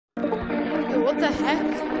What the heck?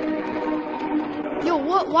 Yo,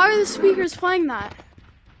 what? Why are the speakers playing that?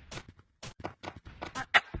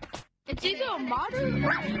 It's either a modern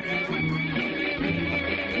or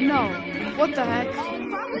No. What the heck?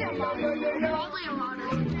 probably a modern. Probably a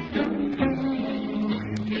modern.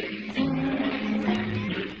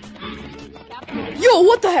 Yo,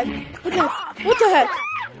 what the heck? What the heck? What the heck?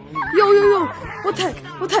 Yo, yo, yo. What the heck?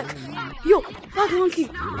 What the heck? Yo, black monkey.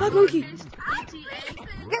 Black monkey.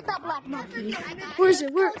 Get that black monkey. Where is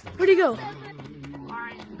it? Where'd he go?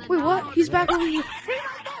 Wait, what? He's back over here.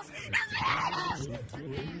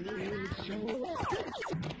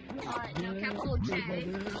 Alright, now capital J.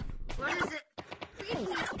 What is it?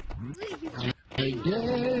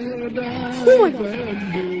 Oh my god.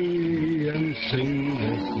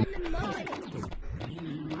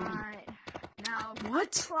 Alright, now.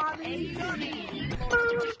 What?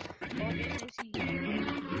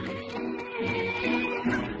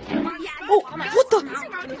 Oh, what the?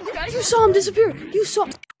 You saw him disappear. You saw.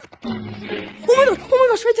 Oh my god! Oh my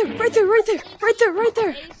gosh! Right there! Right there! Right there! Right there! Right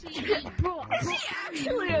there! Bro, is he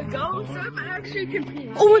actually a ghost? I'm actually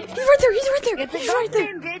confused. Oh my! He's right there! He's right there! He's right there!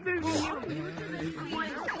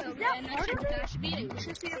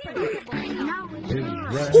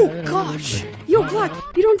 Oh gosh! Yo, Black!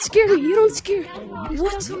 You don't scare me! You don't scare!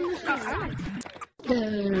 What?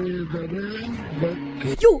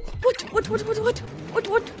 Yo! What? What? What? What? What? What?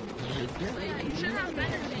 What?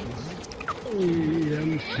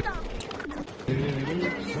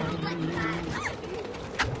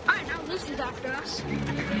 Alright, now Lucy's after us.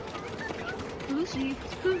 Lucy?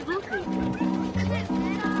 Who's Lucy?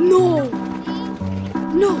 No!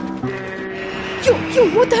 No! Yo! Yo!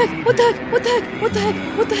 What the heck? What the heck? What the heck? What the heck?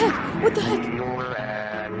 What the heck? What the heck?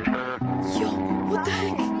 Yo! What the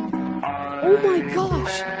heck? Oh my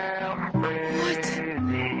gosh! What?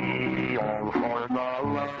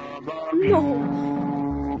 No!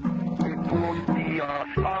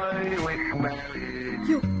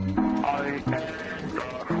 Yo!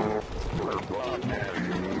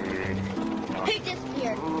 He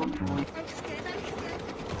disappeared.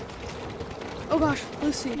 Oh gosh,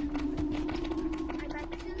 Lucy.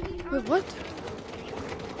 Wait, what?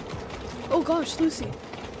 Oh gosh, Lucy.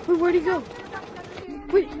 Wait, where'd he go?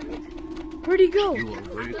 Wait, where'd he go?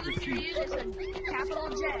 Capital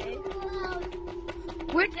J.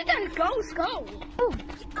 Where did that ghost go? Oh,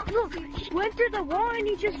 look, went through the wall and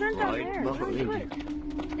he just went down there.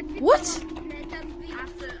 What?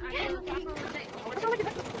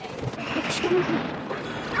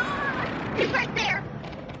 He's right there.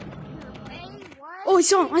 Oh, I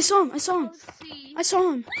saw him. I saw him. I saw him. I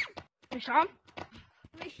saw him. You saw him?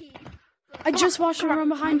 I just watched him run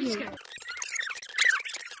behind me.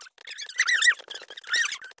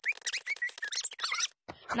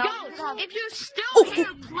 No, if you're still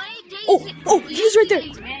here, play Daisy. Oh, he's right there.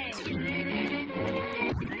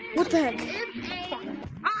 What the heck?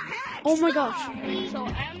 Oh my gosh.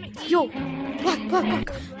 Yo, Black,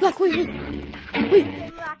 wait.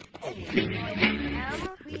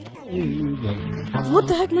 What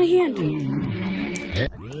the heck, my hand?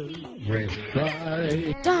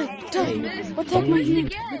 Die. What the heck, my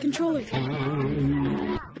hand? My controller.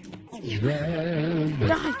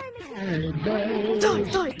 Die.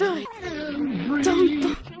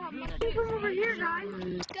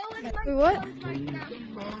 Wait, what?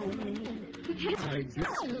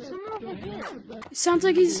 It sounds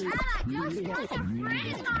like he's...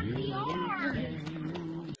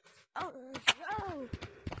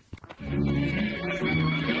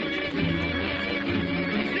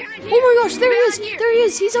 Oh my gosh, there he is! There he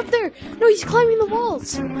is! He's up there! No, he's climbing the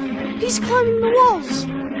walls! He's climbing the walls!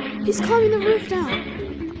 He's climbing the roof down!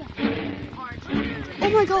 Oh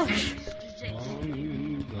my gosh!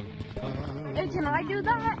 Hey, can I do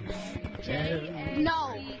that?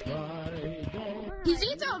 No. He's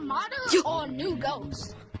either a modern or a new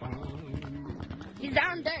ghost. He's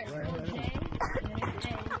down there.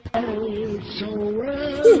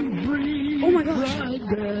 Oh my gosh!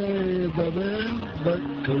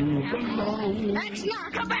 Max, no,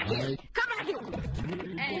 come back here! Come back here!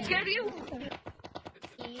 Hey, it's gonna be you.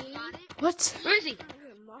 What? Where is he?